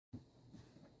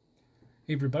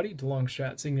Hey everybody,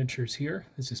 DeLongshot Signatures here.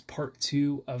 This is part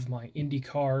 2 of my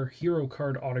IndyCar Hero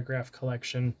Card autograph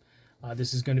collection.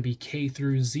 This is going to be K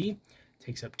through Z. It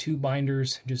takes up 2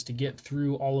 binders just to get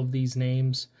through all of these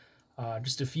names.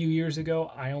 Just a few years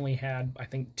ago, I only had, I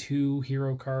think, 2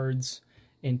 hero cards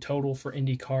in total for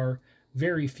IndyCar.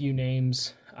 Very few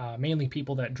names, mainly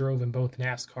people that drove in both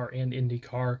NASCAR and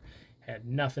IndyCar. Had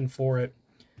nothing for it,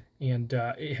 and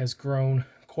it has grown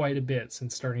quite a bit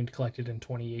since starting to collect it in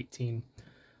 2018.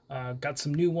 Got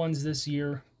some new ones this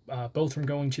year, both from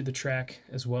going to the track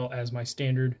as well as my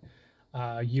standard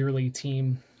yearly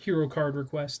team hero card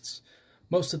requests.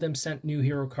 Most of them sent new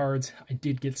hero cards. I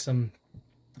did get some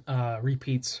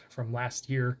repeats from last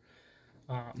year,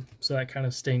 so that kind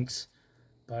of stinks,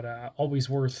 but always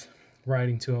worth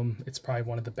writing to them. It's probably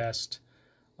one of the best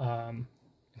in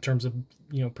terms of,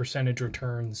 percentage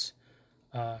returns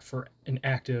for an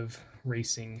active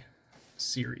racing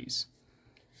series.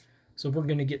 So we're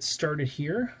going to get started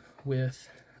here with,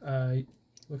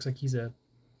 looks like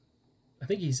I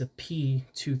think he's a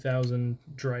P2000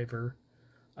 driver,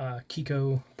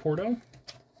 Kiko Porto,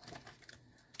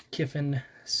 Kiffin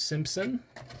Simpson,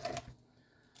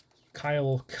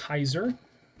 Kyle Kaiser,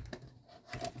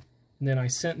 and then I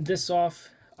sent this off,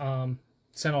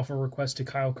 sent off a request to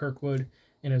Kyle Kirkwood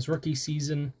in his rookie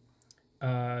season.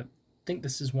 I think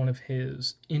this is one of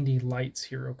his Indy Lights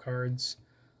hero cards.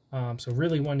 So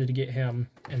really wanted to get him,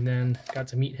 and then got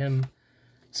to meet him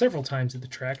several times at the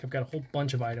track. I've got a whole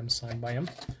bunch of items signed by him,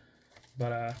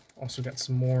 but also got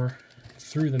some more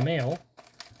through the mail.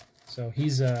 So he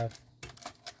was a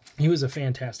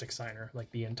fantastic signer, like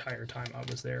the entire time I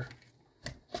was there.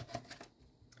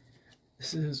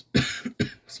 This is,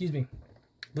 excuse me,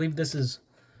 I believe this is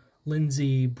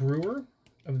Lindsay Brewer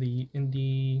of the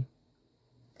Indy,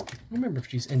 I don't remember if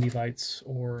she's Indy Lights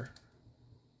or,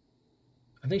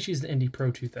 I think she's the Indy Pro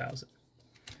 2000.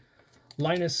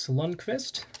 Linus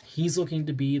Lundqvist, he's looking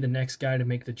to be the next guy to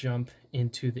make the jump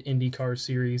into the IndyCar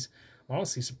series. I'm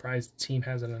honestly surprised the team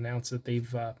hasn't announced that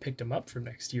they've picked him up for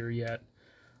next year yet.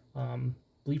 I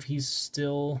believe he's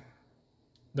still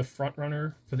the front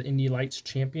runner for the Indy Lights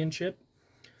Championship.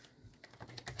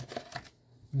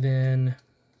 Then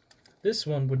this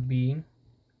one would be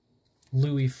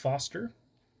Louis Foster,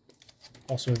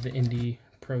 also of the Indy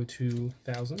Pro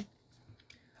 2000.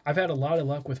 I've had a lot of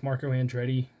luck with Marco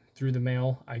Andretti through the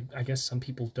mail. I guess some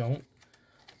people don't.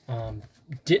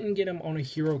 Didn't get him on a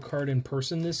hero card in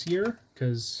person this year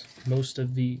because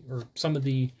some of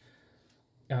the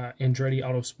Andretti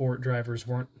Autosport drivers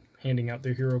weren't handing out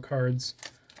their hero cards.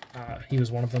 He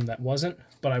was one of them that wasn't,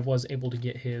 but I was able to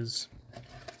get his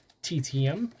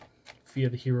TTM via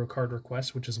the hero card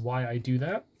request, which is why I do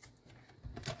that.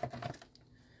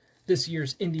 This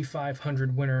year's Indy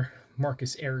 500 winner,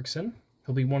 Marcus Ericsson.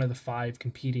 He'll be one of the 5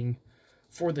 competing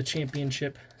for the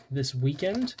championship this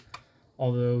weekend.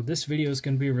 Although this video is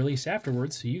going to be released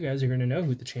afterwards, so you guys are going to know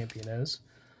who the champion is.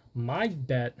 My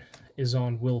bet is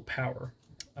on Will Power.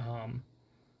 I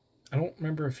don't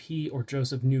remember if he or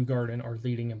Joseph Newgarden are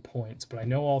leading in points, but I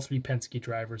know all 3 Penske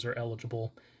drivers are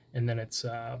eligible. And then it's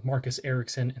Marcus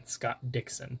Ericsson and Scott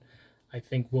Dixon. I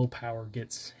think Will Power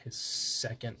gets his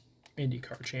 2nd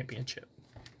IndyCar championship.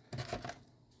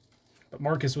 But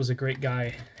Marcus was a great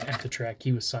guy at the track.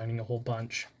 He was signing a whole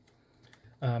bunch.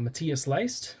 Matthias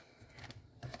Leist.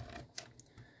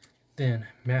 Then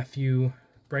Matthew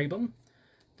Brabham.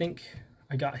 I think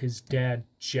I got his dad,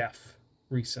 Jeff,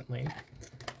 recently.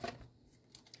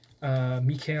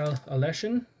 Mikael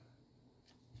Aleshin.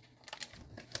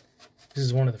 This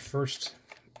is one of the first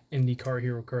IndyCar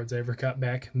hero cards I ever got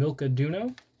back. Milka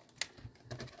Duno.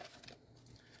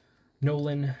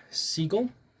 Nolan Siegel.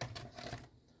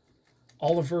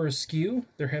 Oliver Askew.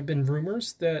 There have been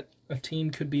rumors that a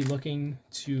team could be looking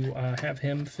to have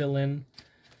him fill in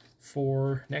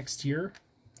for next year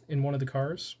in one of the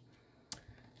cars.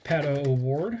 Pato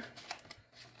O'Ward.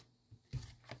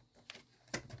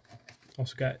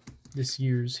 Also got this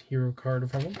year's hero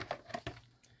card from him.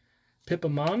 Pippa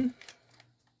Mann.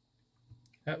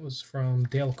 That was from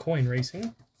Dale Coyne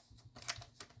Racing.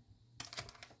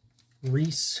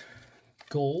 Reese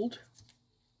Gold.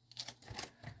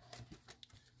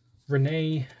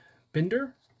 Renee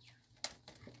Binder.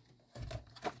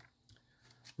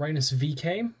 Rinus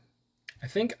VK. I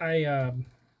think I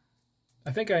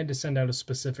had to send out a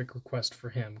specific request for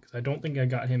him because I don't think I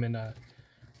got him in a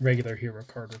regular hero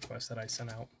card request that I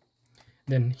sent out.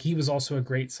 Then he was also a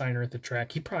great signer at the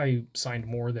track. He probably signed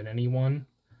more than anyone,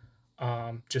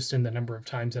 just in the number of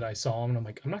times that I saw him. And I'm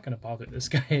like, I'm not going to bother this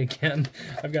guy again.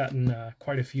 I've gotten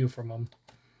quite a few from him.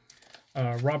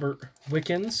 Robert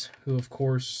Wickens, who of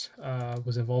course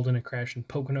was involved in a crash in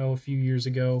Pocono a few years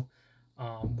ago,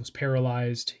 was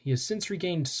paralyzed. He has since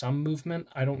regained some movement.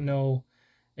 I don't know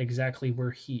exactly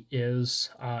where he is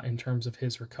in terms of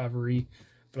his recovery,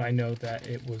 but I know that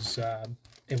it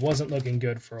wasn't looking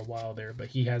good for a while there, but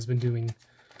he has been doing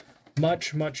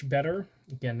much better.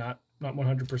 Again, not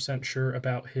 100% sure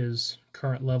about his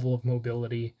current level of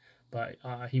mobility, but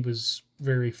he was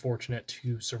very fortunate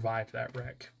to survive that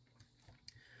wreck.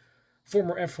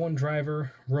 Former F1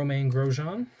 driver Romain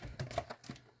Grosjean,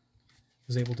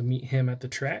 was able to meet him at the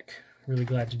track. Really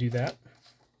glad to do that.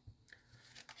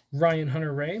 Ryan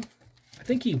Hunter-Reay, I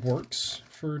think he works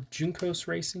for Juncos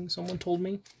Racing, someone told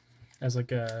me, as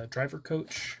like a driver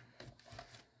coach.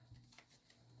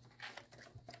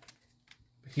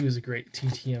 He was a great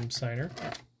TTM signer.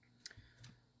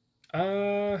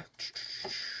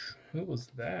 What was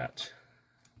that?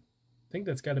 I think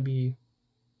that's got to be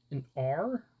an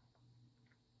R?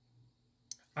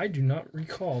 I do not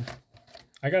recall.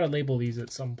 I gotta label these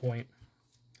at some point.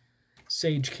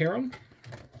 Sage Karam,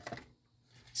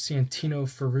 Santino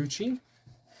Ferrucci.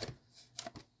 I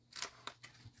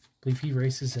believe he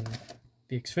races in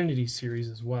the Xfinity series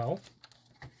as well.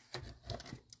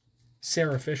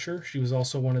 Sarah Fisher, she was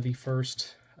also one of the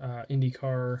first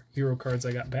IndyCar hero cards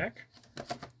I got back.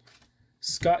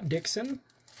 Scott Dixon,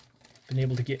 been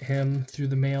able to get him through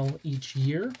the mail each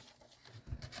year.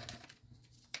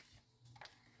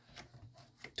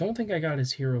 Don't think I got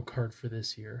his hero card for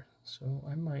this year, so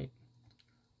I might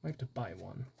have to buy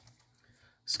one.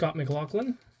 Scott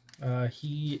McLaughlin,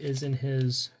 he is in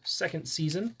his second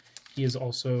season. He is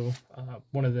also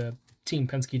one of the Team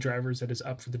Penske drivers that is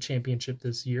up for the championship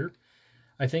this year.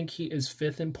 I think he is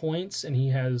 5th in points, and he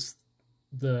has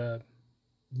the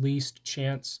least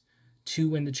chance to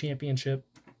win the championship.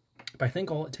 But I think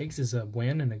all it takes is a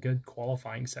win and a good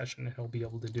qualifying session, and he'll be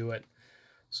able to do it.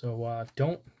 So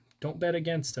don't bet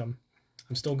against him.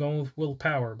 I'm still going with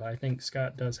willpower, but I think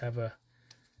Scott does have a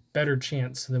better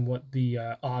chance than what the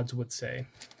odds would say.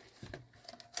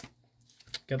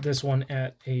 Got this one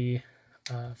at a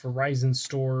Verizon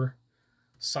store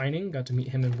signing. Got to meet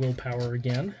him in willpower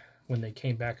again when they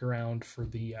came back around for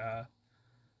the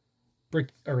the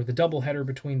doubleheader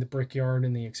between the Brickyard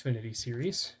and the Xfinity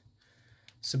series.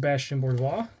 Sebastian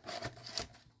Bourgeois.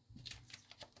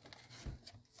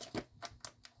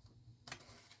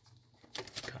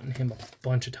 Gotten him a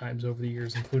bunch of times over the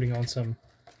years, including on some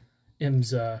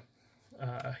IMSA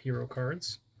hero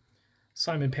cards.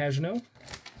 Simon Pagenaud.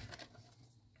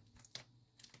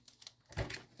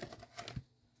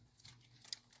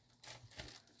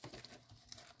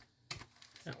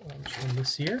 That one's from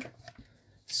this year.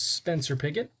 Spencer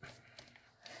Pigot.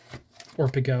 Or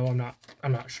Pigot,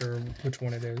 I'm not sure which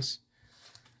one it is.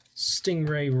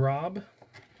 Stingray Robb.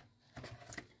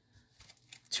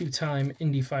 Two-time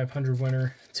Indy 500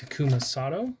 winner Takuma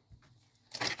Sato.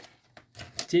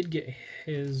 Did get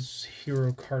his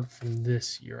hero card from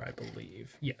this year, I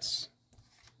believe. Yes.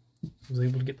 Was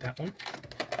able to get that one.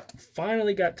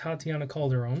 Finally got Tatiana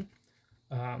Calderon.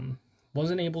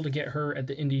 Wasn't able to get her at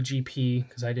the Indy GP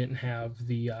because I didn't have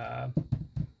the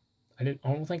I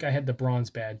don't think I had the bronze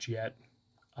badge yet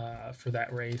for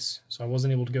that race, so I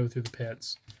wasn't able to go through the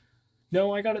pits.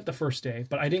 No, I got it the first day,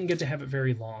 but I didn't get to have it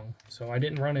very long, so I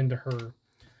didn't run into her.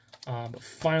 But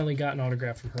finally got an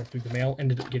autograph from her through the mail.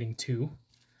 Ended up getting 2.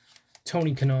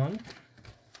 Tony Kanaan.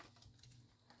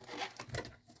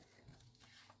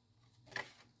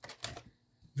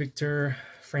 Victor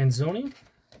Franzoni.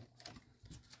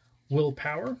 Will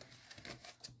Power.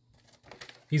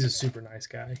 He's a super nice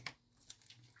guy.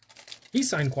 He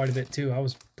signed quite a bit too. I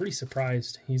was pretty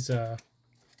surprised. He's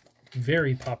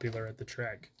very popular at the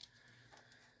track.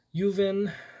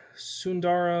 Yuvin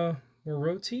Sundara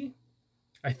Moroti.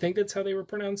 I think that's how they were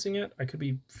pronouncing it. I could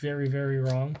be very, very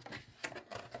wrong.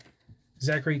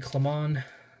 Zachary Clement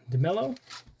de Mello.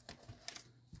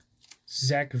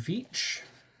 Zach Veach.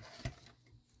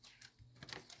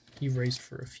 He raced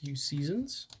for a few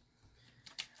seasons.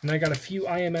 And I got a few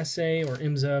IMSA or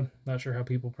IMSA, not sure how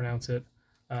people pronounce it,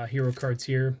 hero cards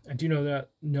here. I do know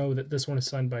that this one is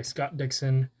signed by Scott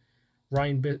Dixon,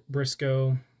 Ryan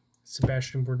Briscoe,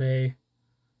 Sebastian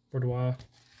Bourgeois,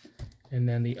 and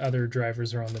then the other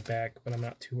drivers are on the back, but I'm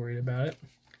not too worried about it.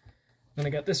 Then I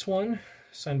got this one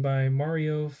signed by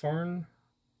Mario Farnbacher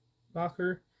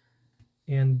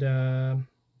and I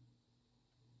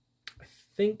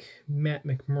think Matt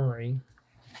McMurray.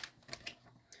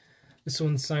 This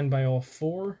one's signed by all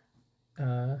 4.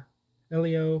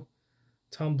 Elio,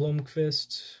 Tom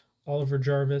Blomqvist, Oliver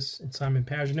Jarvis, and Simon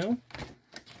Pagenaud.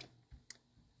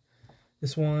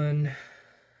 This one,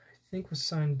 I think was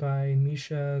signed by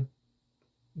Misha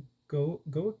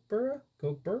Goekberg?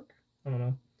 I don't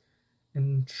know.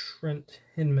 And Trent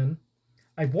Hinman.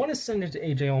 I want to send it to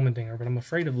AJ Allmendinger, but I'm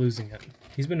afraid of losing it.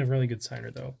 He's been a really good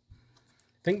signer, though.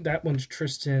 I think that one's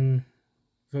Tristan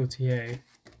Vautier.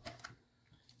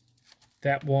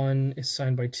 That one is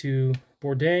signed by two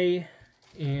Bourdais,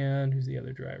 and who's the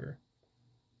other driver?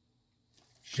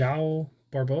 João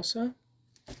Barbosa.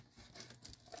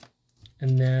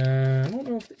 And then, I don't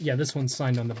know if, yeah, this one's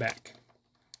signed on the back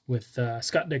with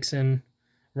Scott Dixon,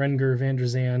 Renger van der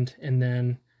Zand, and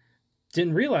then,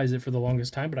 didn't realize it for the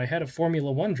longest time, but I had a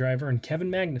Formula One driver in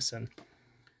Kevin Magnussen.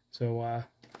 So,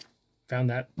 found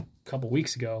that a couple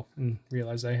weeks ago and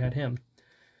realized I had him.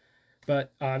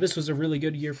 But this was a really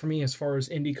good year for me as far as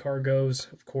IndyCar goes.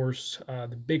 Of course,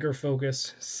 the bigger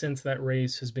focus since that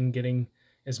race has been getting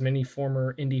as many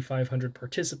former Indy 500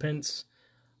 participants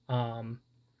on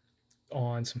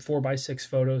some 4x6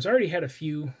 photos. I already had a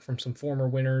few from some former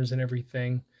winners and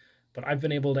everything, but I've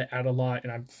been able to add a lot,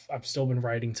 and I've still been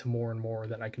writing to more and more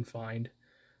that I can find.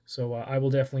 So I will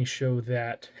definitely show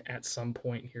that at some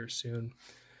point here soon.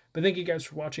 But thank you guys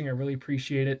for watching. I really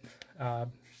appreciate it.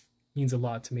 Means a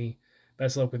lot to me.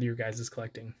 Best luck with your guys'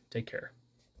 collecting. Take care.